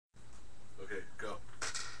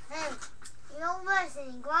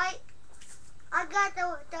right? I got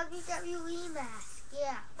the WWE mask.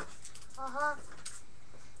 Yeah.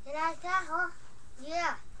 You like that, huh?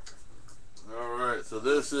 Yeah. Alright, so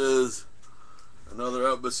this is another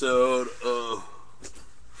episode of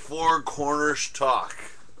 4cornerstalk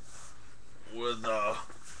with,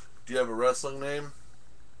 do you have a wrestling name?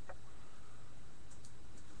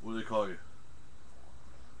 What do they call you?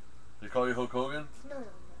 They call you Hulk Hogan? No.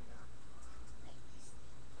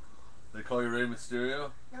 They call you Rey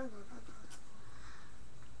Mysterio? No.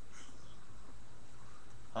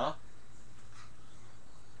 Huh?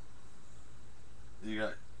 You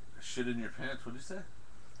got shit in your pants? What'd you say?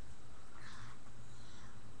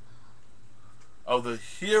 Oh, the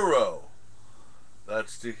hero.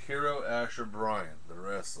 That's the hero Asher Bryant, the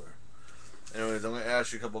wrestler. Anyways, I'm going to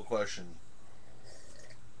ask you a couple of questions.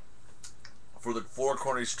 For the Four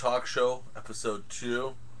Corners Talk Show, episode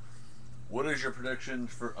 2, what is your prediction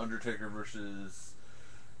for Undertaker versus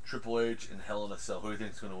Triple H in Hell in a Cell? Who do you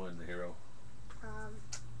think is going to win, the hero?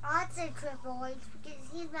 I'd say Triple H because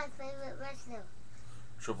he's my favorite wrestler.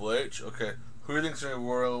 Triple H? Okay. Who do you think is going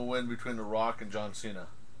to win between The Rock and John Cena?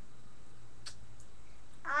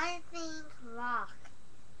 I think Rock.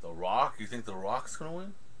 The Rock? You think The Rock's going to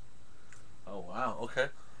win? Oh, wow. Okay.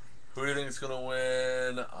 Who do you think is going to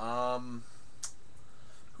win?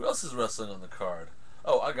 Who else is wrestling on the card?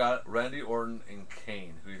 Oh, I got it. Randy Orton and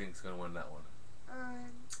Kane. Who do you think is going to win that one?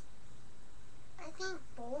 I think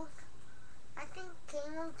both. I think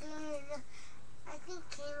Kane will get a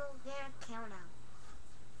count out.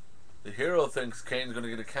 The hero thinks Kane's going to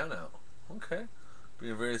get a count out. Okay.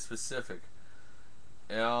 Being very specific.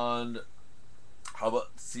 And how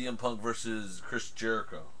about CM Punk versus Chris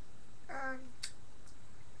Jericho? I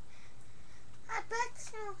bet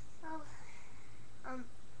so.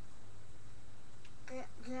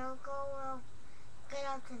 Jericho will get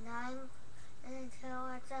up to 9 until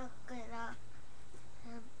it's get up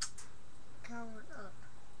count up.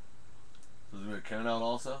 So there's going to be a count out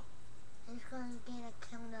also? He's going to get a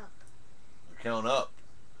count up. A count up.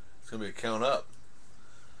 It's going to be a count up.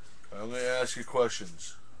 I'm going to ask you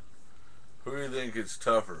questions. Who do you think is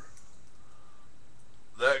tougher?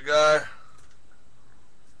 That guy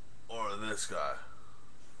or this guy?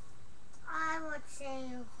 I would say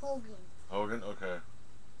Hogan. Hogan? Okay.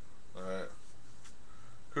 Alright.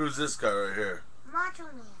 Who's this guy right here? Macho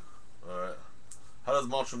Man. Alright. How does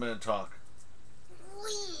Macho Man talk?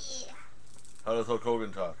 Wee. How does Hulk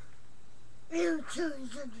Hogan talk? Alright, Alright,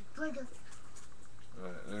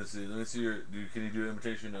 let me see. Let me see your. Can you do an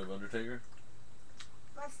imitation of Undertaker?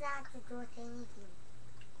 what's that to do with anything?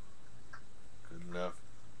 Good enough.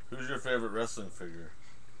 Who's your favorite wrestling figure?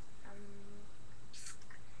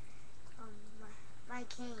 My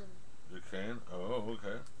Kane. Your Kane? Oh,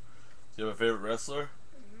 okay. Do you have a favorite wrestler?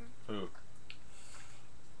 Who?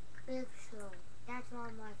 Big Show. That's one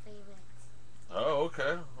of my favorites. Oh,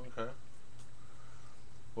 okay. Okay.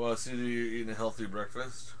 Well, I see that you're eating a healthy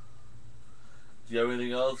breakfast. Do you have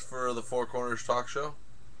anything else for the Four Corners Talk Show?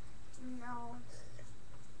 No.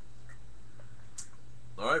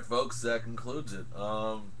 Alright, folks, that concludes it.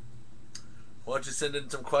 Why don't you send in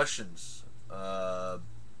some questions? Want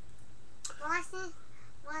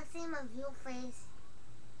to see my real face?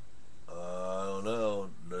 I don't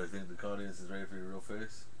know. Do you think the audience is ready for your real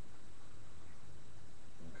face?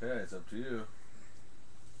 Okay, it's up to you.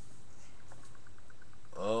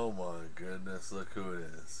 Oh my goodness, look who it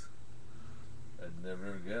is. I'd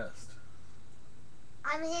never guessed.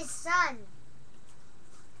 I'm his son.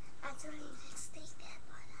 That's what let's take that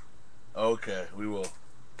part out. Okay, we will.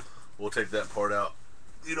 We'll take that part out.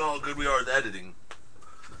 You know how good we are at editing.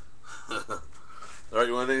 Alright,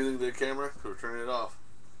 you want anything to the camera? We're turning it off.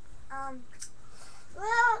 Well,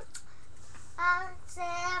 I would say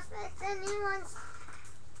if anyone's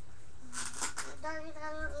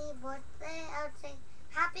WWE birthday, I would say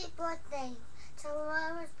happy birthday to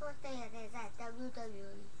whoever's birthday it is at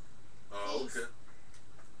WWE. Oh, okay.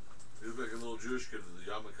 He was like a little Jewish kid with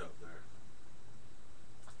the yarmulke up there.